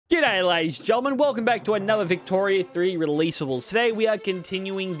G'day ladies and gentlemen, welcome back to another Victoria 3 Releasables. Today we are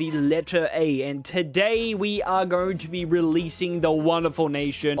continuing the letter A, and today we are going to be releasing the wonderful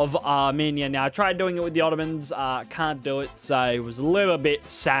nation of Armenia. Now I tried doing it with the Ottomans, can't do it, so it was a little bit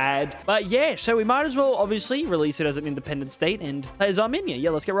sad. But yeah, so we might as well obviously release it as an independent state and play as Armenia. Yeah,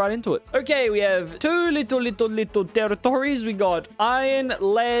 let's get right into it. Okay, we have two little territories. We got iron,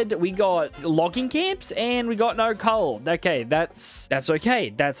 lead, we got logging camps, and we got no coal. Okay, that's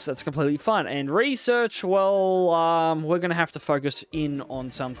okay. That's completely fine. And research, well, we're gonna have to focus in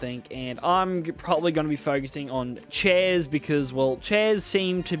on something, and I'm probably gonna be focusing on chairs because, well, chairs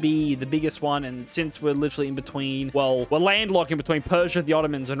seem to be the biggest one, and since we're literally in between, well, we're landlocked in between Persia, the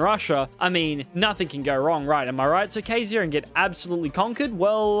Ottomans, and Russia, I mean, nothing can go wrong, right? Am I right? So Khazar and get absolutely conquered?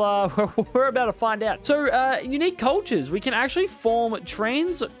 Well, we're about to find out. So, unique cultures. We can actually form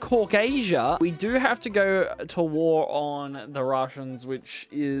Trans-Caucasia. We do have to go to war on the Russians, which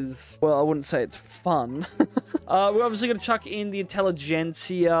is, well, I wouldn't say it's fun. We're obviously going to chuck in the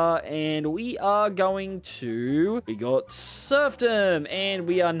intelligentsia, and we are going to, we got serfdom, and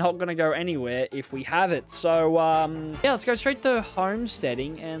we are not going to go anywhere if we have it. So, yeah, let's go straight to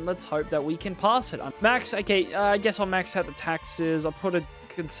homesteading, and let's hope that we can pass it. Max, okay, I guess I'll max out the taxes. I'll put a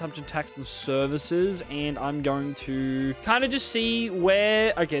consumption tax and services, and I'm going to kind of just see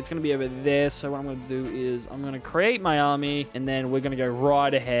where, okay, it's going to be over there. So what I'm going to do is I'm going to create my army, and then we're going to go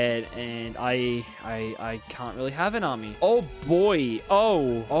right ahead, and I can't really have an army. Oh boy.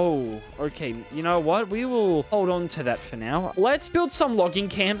 Oh, okay, you know what, we will hold on to that for now. Let's build some logging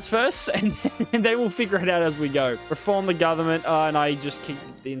camps first, and then we'll figure it out as we go. Reform the government, and I just kicked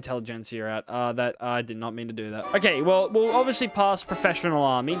the intelligentsia out. That I did not mean to do that. Okay, well, we'll obviously pass professional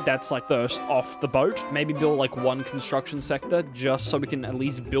army. That's like first off the boat. Maybe build like one construction sector just so we can at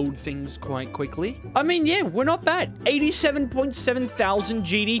least build things quite quickly. I mean, yeah, we're not bad. 87.7 thousand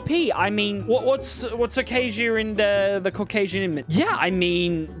GDP. I mean, what's Caucasia in the Caucasian Inlet? Yeah, I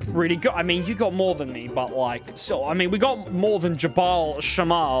mean, pretty good. I mean, you got more than me, but like, so I mean, we got more than Jabal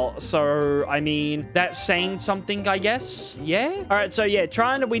Shamal. So I mean, that's saying something, I guess. Yeah. All right. So yeah,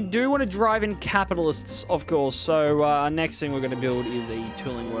 we do want to drive in capitalists, of course. So our next thing we're going to build is a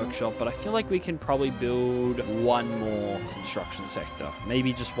tooling workshop, but I feel like we can probably build one more construction sector.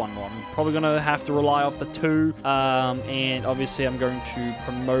 Maybe just one more. I'm probably going to have to rely off the two. And obviously I'm going to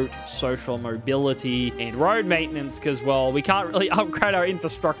promote social mobility and road maintenance because, well, we can't really upgrade our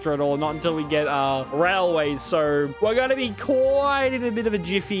infrastructure at all, not until we get railways. So we're going to be quite in a bit of a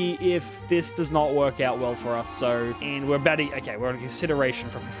jiffy if this does not work out well for us. So, and we're about to, okay, we're in consideration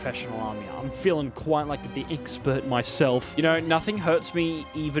for professional army. I'm feeling quite like the expert myself. You know, nothing hurts me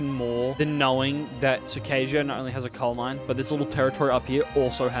even more than knowing that Circassia not only has a coal mine, but this little territory up here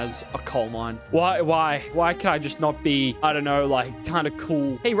also has a coal mine. Why can I just not be, I don't know, like kind of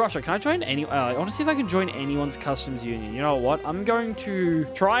cool? Hey, Russia, can I join any, I want to see if I can join anyone's customs union. You know what? I'm going to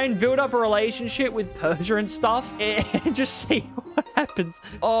try and build up a relationship with Persia and stuff and just see what happens.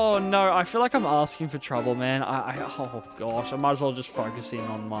 Oh no, I feel like I'm asking for trouble, man. Oh gosh, I might as well just focus in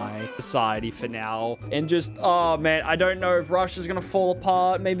on my society for now and just, oh man, I don't know if Russia's gonna fall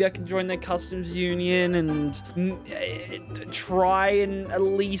apart. Maybe I can join their customs union and try and at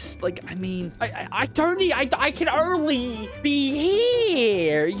least, like, I mean, I can only be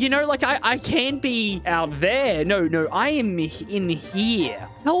here, you know, like I can't be out there. No, I am in here.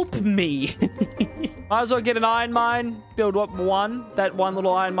 Help me. Might as well get an iron mine, build up one. That one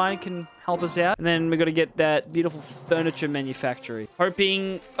little iron mine can help us out. And then we got to get that beautiful furniture manufactory.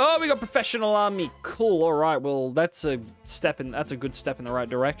 Hoping, oh, we got professional army. Cool. All right. Well, that's a good step in the right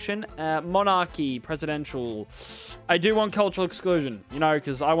direction. Monarchy, presidential. I do want cultural exclusion, you know,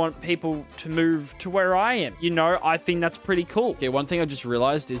 because I want people to move to where I am. You know, I think that's pretty cool. Okay, one thing I just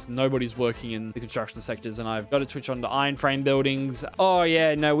realized is nobody's working in the construction sectors, and I've got to switch on to iron frame buildings. Oh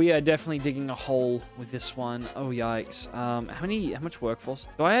yeah, no, we are definitely digging a hole with this one. Oh yikes. How much workforce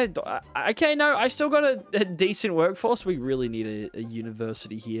do I have? Okay, no, I still got a decent workforce. We really need a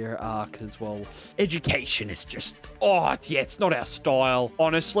university here, because, well, education is just, oh, it's not our style,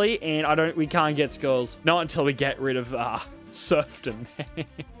 honestly, and we can't get schools, not until we get rid of serfdom.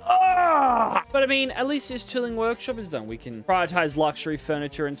 But I mean, at least this tooling workshop is done. We can prioritize luxury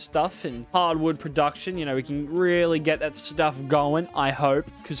furniture and stuff and hardwood production. You know, we can really get that stuff going, I hope,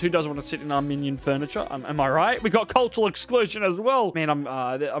 because who doesn't want to sit in Armenian furniture? Am I right? We got cultural exclusion as well. Man,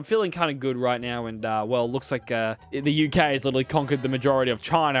 I'm feeling kind of good right now, and well, looks like the UK has literally conquered the majority of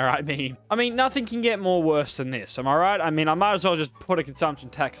China. I mean, nothing can get more worse than this. Am I right? I mean, I might as well just put a consumption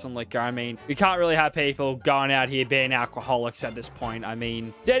tax on liquor. I mean, we can't really have people going out here being alcoholics bollocks at this point. I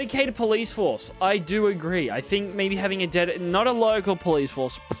mean, dedicated police force. I do agree. I think maybe having not a local police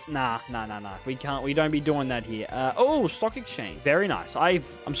force. Nah. We don't be doing that here. Oh, stock exchange. Very nice.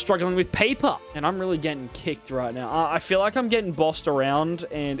 I'm struggling with paper, and I'm really getting kicked right now. I feel like I'm getting bossed around,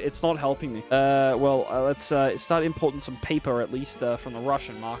 and it's not helping me. Let's start importing some paper, at least from the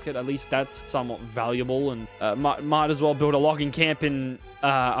Russian market. At least that's somewhat valuable, and might as well build a logging camp in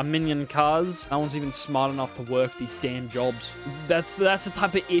Armenian cars. No one's even smart enough to work these damn jobs. That's the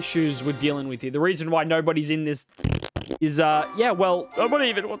type of issues we're dealing with here. The reason why nobody's in this is, yeah, well, nobody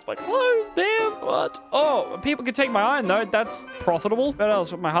even wants my clothes. Damn, what? Oh, people can take my iron, though. That's profitable. What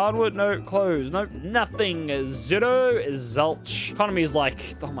else? My hardwood? No. Clothes? No. Nothing. Zero. Zilch. Economy is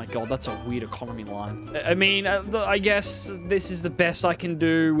like, oh my god, that's a weird economy line. I mean, I guess this is the best I can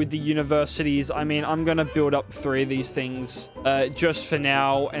do with the universities. I mean, I'm gonna build up 3 of these things, just for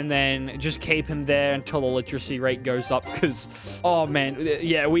now, and then just keep him there until the literacy rate goes up, because, oh man,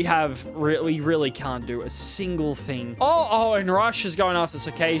 yeah, we really can't do a single thing. Oh, and Russia's going after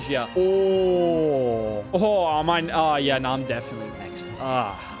Circassia. Yeah, no, I'm definitely next.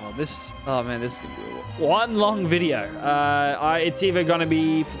 This is gonna be one long video. It's either gonna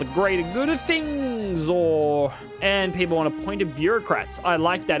be for the greater good of things, and people want appointed bureaucrats. I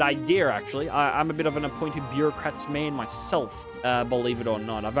like that idea, actually. I'm a bit of an appointed bureaucrats man myself, believe it or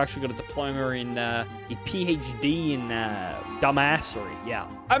not. I've actually got a diploma in a PhD in dumbassery. Yeah.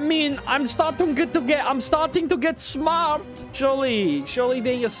 I mean, I'm starting to get smart. Surely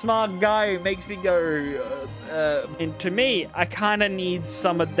being a smart guy makes me go. And to me, I kind of need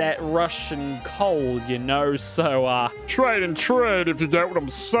some of that Russian coal, you know. So trade and trade, if you get what I'm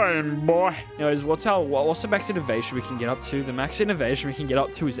saying, boy. Anyways, what's the max innovation we can get up to? The max innovation we can get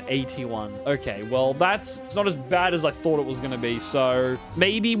up to is 81. Okay, well, it's not as bad as I thought it was going to be. So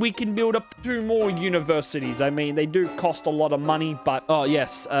maybe we can build up 2 more universities. I mean, they do cost a lot of money, but oh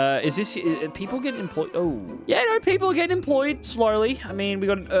yes, is people getting employed? Oh yeah, no, people are getting employed slowly. I mean, we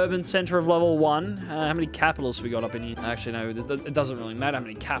got an urban center of level 1. How many capitalists we got up in here? Actually, no, it doesn't really matter how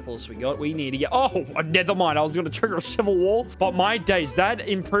many capitalists we got. We need to get, oh, never mind. I was going to trigger a civil war, but my days, that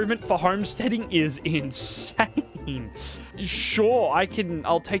improvement for homesteading is insane. Sure,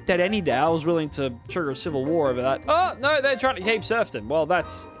 I'll take that any day. I was willing to trigger a civil war over that. Oh, no, they're trying to keep serfdom. Well,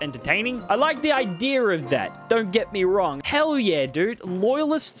 that's entertaining. I like the idea of that. Don't get me wrong. Hell yeah, dude.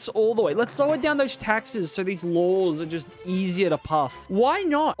 Loyalists all the way. Let's lower down those taxes so these laws are just easier to pass. Why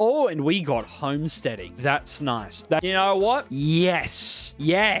not? Oh, and we got homesteading. That's nice. You know what? Yes.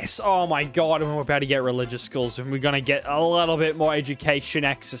 Oh my god, and we're about to get religious schools, and we're going to get a little bit more education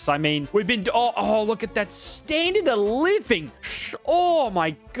access. I mean, we've been, oh, look at that standard of living. Oh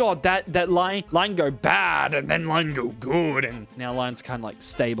my god, that line go bad and then line go good, and now line's kind of like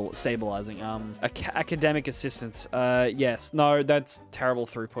stabilizing. Academic assistance. Yes, no, that's terrible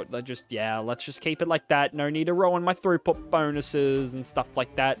throughput. Let's just keep it like that. No need to roll on my throughput bonuses and stuff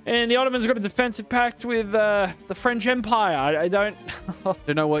like that. And the Ottomans got a defensive pact with the French Empire. I don't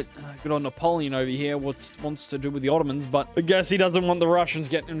know what good old Napoleon over here wants to do with the Ottomans, but I guess he doesn't want the Russians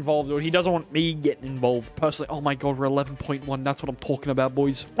getting involved, or he doesn't want me getting involved personally. Oh my god, we're 11.1. That's what I'm talking about,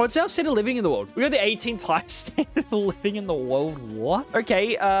 boys. What's our standard of living in the world? We got the 18th highest standard of living in the world. What?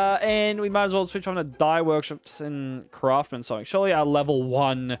 Okay, and we might as well switch on to dye workshops and craftsman sewing. Surely our level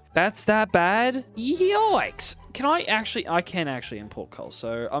 1. That's that bad? Yikes. I can actually import coal,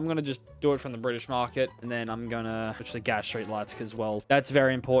 so I'm going to just do it from the British market, and then I'm going to switch the gas street lights, because, well, that's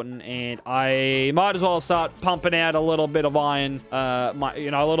very important, and I might as well start pumping out a little bit of iron, a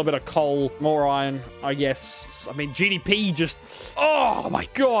little bit of coal, more iron, I guess. I mean, GDP just, oh my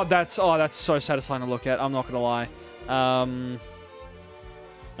god, that's so satisfying to look at, I'm not going to lie.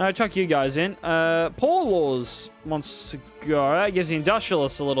 I chuck you guys in. Poor Laws wants to go. That gives the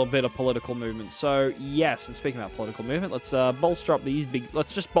industrialists a little bit of political movement. So, yes, and speaking about political movement, let's bolster up these big...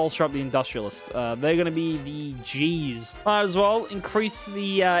 Let's just bolster up the industrialists. They're going to be the Gs. Might as well increase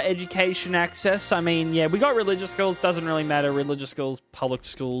the education access. I mean, yeah, we got religious schools. Doesn't really matter. Religious schools, public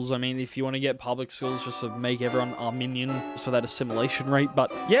schools. I mean, if you want to get public schools just to make everyone Armenian, just for that assimilation rate.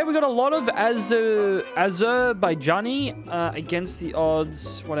 But, yeah, we got a lot of Azerbaijani against the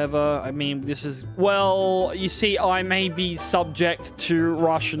odds. Whatever. I mean, this is... Well, you see, I may be subject to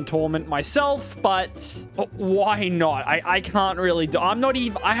Russian torment myself, but why not? I can't really do...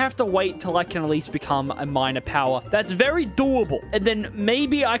 I have to wait till I can at least become a minor power. That's very doable. And then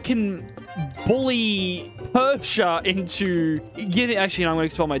maybe I can bully Persia into... Actually, I'm going to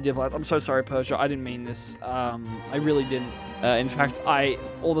expel my diplomat. I'm so sorry, Persia. I didn't mean this. I really didn't. In fact, I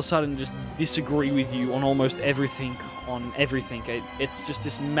all of a sudden just disagree with you on almost everything. It's just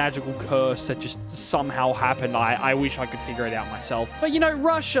this magical curse that just somehow happened. I wish I could figure it out myself. But, you know,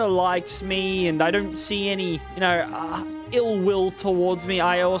 Russia likes me, and I don't see any, you know, ill will towards me.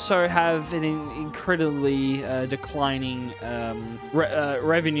 I also have an incredibly declining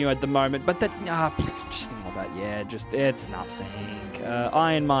revenue at the moment, but that just ignore that. Yeah, just it's nothing.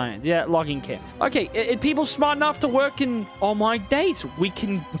 Iron mines, yeah, logging camp. Okay, people smart enough to work in all my days. We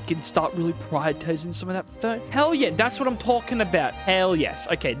can start really prioritizing some of that. Hell yeah, that's what I'm talking about. Hell yes.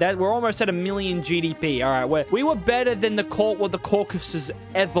 Okay, we're almost at 1 million GDP. All right, we were better than what the Caucasus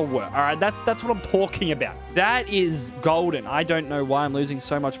ever were. All right, that's what I'm talking about. That is golden. I don't know why I'm losing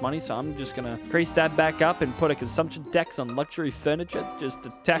so much money, so I'm just gonna increase that back up and put a consumption tax on luxury furniture just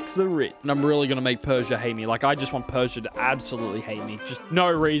to tax the rich. And I'm really gonna make Persia hate me. Like, I just want Persia to absolutely hate me. Just no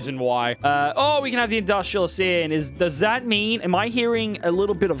reason why. Oh, we can have the industrialists in. Does that mean, am I hearing a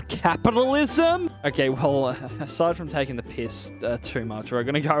little bit of capitalism? Okay, well, aside from taking the piss too much, we're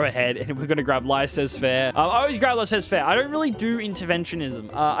gonna go ahead and we're gonna grab laissez-faire. I always grab laissez-faire. I don't really do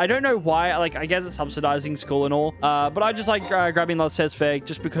interventionism. I don't know why. Like, I guess it's subsidizing school and all. But I just like grabbing laissez-faire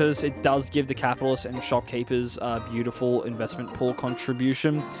just because it does give the capitalists and shopkeepers a beautiful investment pool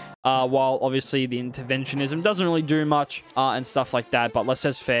contribution. While obviously the interventionism doesn't really do much and stuff like that. But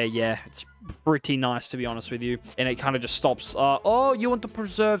laissez-faire, yeah, it's pretty nice, to be honest with you. And it kind of just stops. Oh, you want to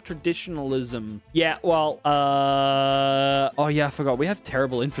preserve traditionalism. Yeah, well, oh yeah, I forgot. We have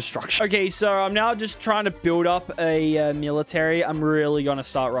terrible infrastructure. Okay, so I'm now just trying to build up a military. I'm really going to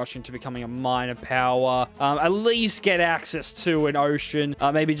start rushing to becoming a minor power. At least get access to an ocean.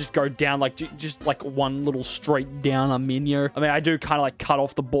 Maybe just go down, like, just like one little straight down Armenia. I mean, I do kind of like cut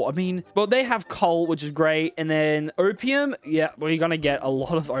off the border. I mean, well, they have coal, which is great. And then opium. Yeah, we're going to get a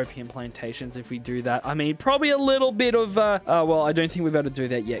lot of opium plantations if we do that. I mean, probably a little bit of, well, I don't think we're about to do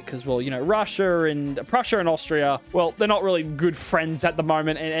that yet because, well, you know, Prussia and Austria, well, they're not really good friends at the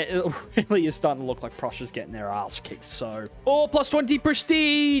moment, and it really is starting to look like Prussia's getting their ass kicked, so. Oh, plus 20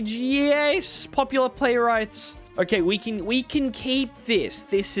 prestige, yes, popular playwrights. Okay, we can keep this.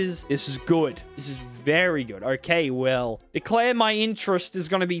 This is good. This is very good. Okay, well, declare my interest is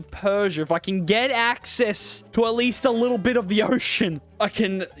going to be Persia. If I can get access to at least a little bit of the ocean, I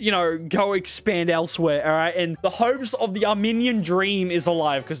can, you know, go expand elsewhere, all right? And the hopes of the Armenian dream is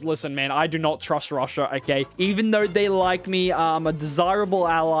alive. Because, listen, man, I do not trust Russia, okay? Even though they like me, I'm a desirable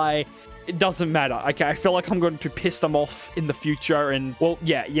ally. It doesn't matter. Okay, I feel like I'm going to piss them off in the future. And, well,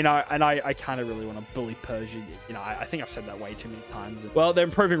 yeah, you know, and I kind of really want to bully Persia. You know, I think I've said that way too many times. Well, they're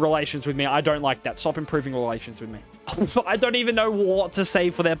improving relations with me. I don't like that. Stop improving relations with me. I don't even know what to say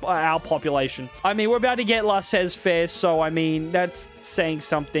for our population. I mean, we're about to get laissez-faire, so, I mean, that's saying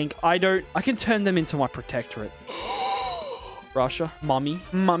something. I can turn them into my protectorate. Russia. Mummy.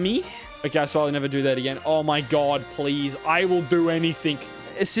 Okay, so I'll never do that again. Oh, my God, please. I will do anything.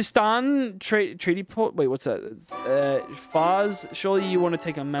 Sistan treaty port. Wait, what's that? Fars. Surely you want to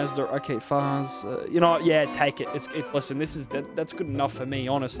take a Mazda. Okay, Fars. You know, yeah, take it. Listen, that's good enough for me,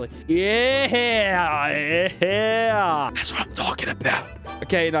 honestly. Yeah. That's what I'm talking about.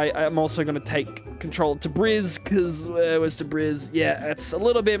 Okay, and I'm also gonna take control of Tabriz because where's Tabriz? Yeah, it's a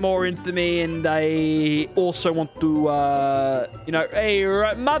little bit more infamy, and I also want to, you know,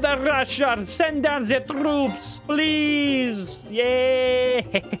 hey, Mother Russia, send down the troops, please. Yeah.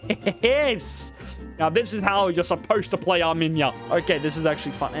 Yes. Now, this is how you're supposed to play Armenia. Okay, this is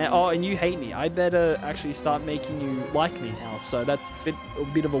actually fun. Oh, and you hate me. I better actually start making you like me now. So that's a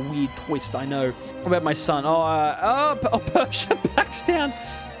bit of a weird twist, I know. What about my son? Persia backs down.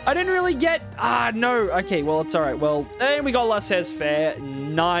 I didn't really get... no. Okay, well, it's all right. Well, and we got laissez-faire.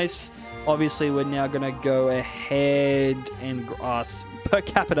 Nice. Obviously, we're now going to go ahead and... per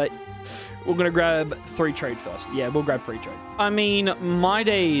capita... We're going to grab free trade first. Yeah, we'll grab free trade. I mean, my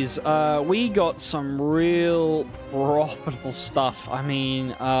days, we got some real profitable stuff. I mean,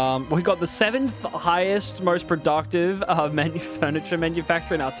 we got the 7th highest, most productive furniture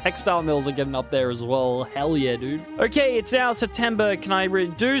manufacturer, and our textile mills are getting up there as well. Hell yeah, dude. Okay, it's now September. Can I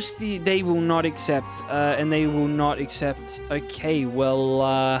reduce the... They will not accept, and they will not accept. Okay,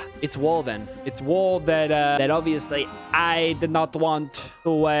 well, it's war then. It's war that obviously I did not want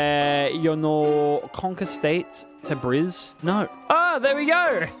to, you know, conquer states. Tabriz? No. Ah, there we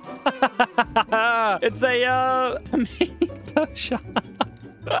go. It's a, Persia.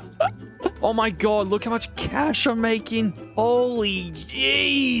 Oh my God, look how much cash I'm making. Holy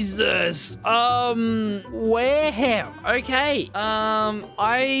Jesus. Where? Okay.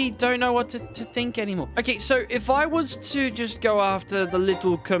 I don't know what to think anymore. Okay, so if I was to just go after the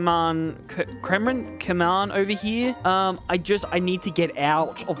little command over here, I need to get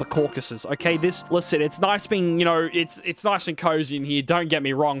out of the Caucasus, okay? Listen, it's nice being, you know, it's nice and cozy in here, don't get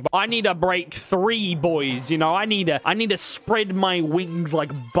me wrong, but I need to break 3, boys, you know? I need to spread my wings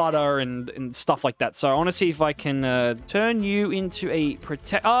like butter and stuff like that. So I want to see if I can turn you into a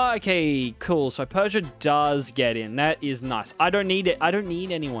oh, okay, cool. So Persia does get in. That is nice. I don't need it. I don't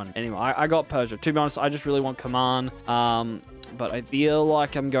need anyone. Anyway, I got Persia. To be honest, I just really want command. But I feel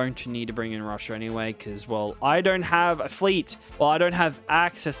like I'm going to need to bring in Russia anyway, because, well, I don't have a fleet. Well, I don't have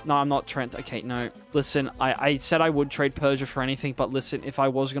access. No, I'm not Trent. Okay, no. Listen, I said I would trade Persia for anything, but listen, if I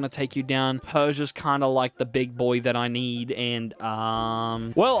was going to take you down, Persia's kind of like the big boy that I need, and,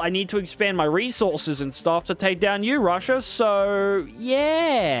 well, I need to expand my resources and stuff to take down you, Russia, so,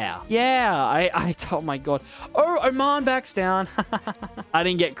 yeah. Yeah, oh my god. Oh, Oman backs down. I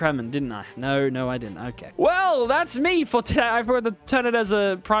didn't get Kremen, didn't I? No, I didn't. Okay. Well, that's me for today. I forgot to turn it as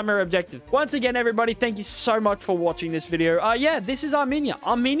a primary objective. Once again, everybody, thank you so much for watching this video. Yeah, this is Armenia.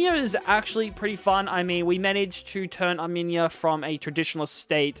 Armenia is actually pretty fun. I mean, we managed to turn Armenia from a traditional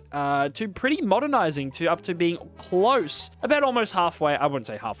state to pretty modernizing, up to being close, about almost halfway. I wouldn't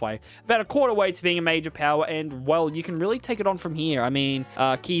say halfway, about a quarter way to being a major power. And, well, you can really take it on from here. I mean,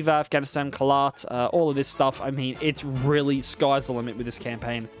 Kiva, Afghanistan, Kalat, all of this stuff. I mean, it's really sky's the limit with this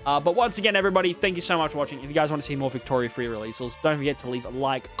campaign. But once again, everybody, thank you so much for watching. If you guys want to see more Victoria-free releases, don't forget to leave a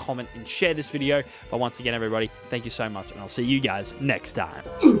like, comment, and share this video. But once again, everybody, thank you so much, and I'll see you guys next time.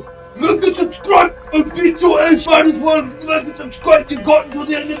 Look and subscribe and be so excited as well. Like and subscribe. You got to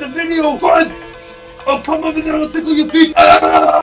the end of the video. Go on. I'll come over there and I'll tickle your feet.